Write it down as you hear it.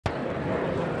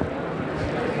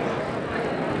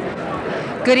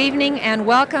Good evening and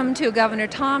welcome to Governor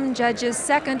Tom Judge's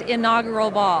second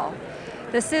inaugural ball.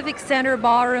 The Civic Center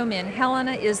Ball Room in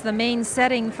Helena is the main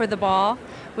setting for the ball,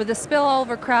 with a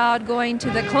spillover crowd going to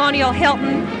the Colonial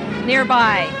Hilton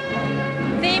nearby.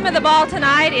 Theme of the ball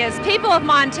tonight is People of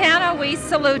Montana, We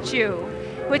Salute You,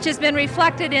 which has been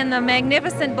reflected in the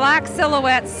magnificent black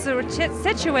silhouettes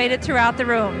situated throughout the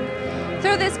room.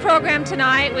 Through this program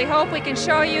tonight, we hope we can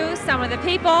show you some of the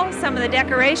people, some of the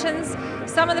decorations,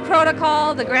 some of the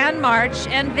protocol, the Grand March,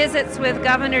 and visits with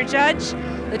Governor Judge,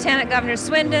 Lieutenant Governor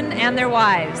Schwinden, and their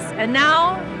wives. And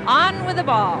now, on with the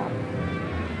ball.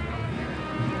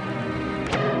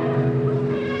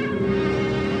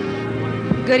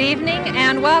 Good evening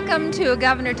and welcome to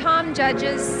Governor Tom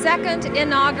Judge's second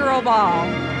inaugural ball.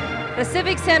 The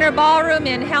Civic Center Ball Room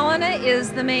in Helena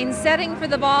is the main setting for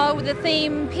the ball with the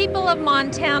theme, People of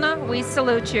Montana, We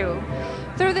Salute You.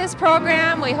 Through this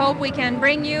program, we hope we can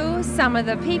bring you some of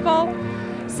the people,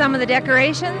 some of the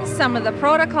decorations, some of the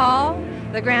protocol,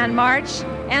 the Grand March,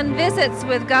 and visits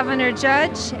with Governor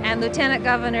Judge and Lieutenant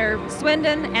Governor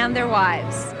Schwinden and their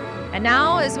wives. And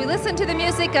now, as we listen to the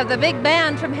music of the big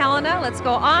band from Helena, let's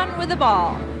go on with the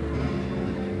ball.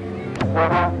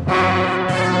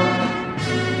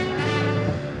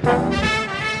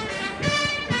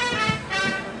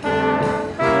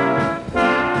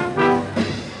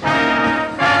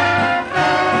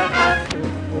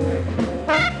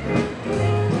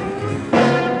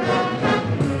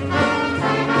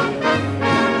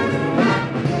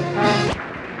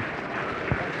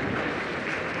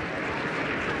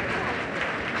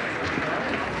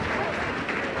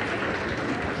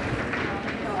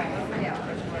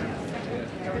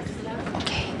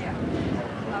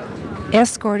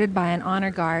 Escorted by an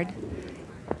honor guard,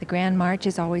 the Grand March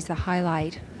is always the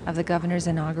highlight of the governor's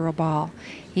inaugural ball.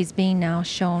 He's being now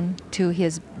shown to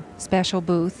his special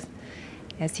booth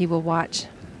as he will watch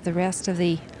the rest of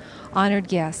the honored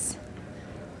guests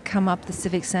come up the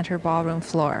Civic Center ballroom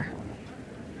floor.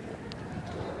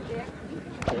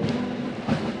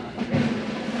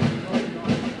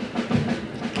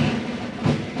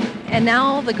 And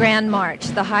now the Grand March,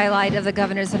 the highlight of the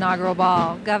governor's inaugural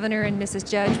ball. Governor and Mrs.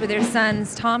 Judge with their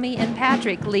sons Tommy and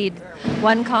Patrick lead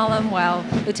one column, while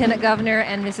Lieutenant Governor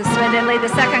and Mrs. Schwinden lead the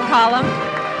second column.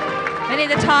 Many of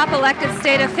the top elected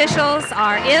state officials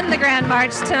are in the Grand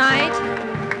March tonight.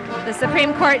 The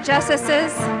Supreme Court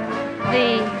justices,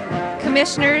 the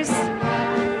commissioners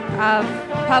of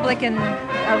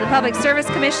the Public Service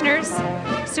Commissioners,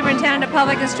 Superintendent of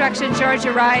Public Instruction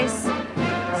Georgia Rice,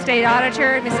 State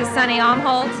Auditor, Mrs. Sonny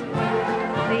Omholt,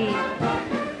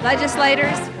 the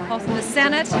legislators, both from the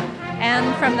Senate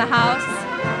and from the House,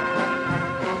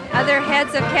 other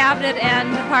heads of cabinet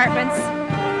and departments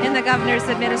in the governor's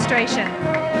administration.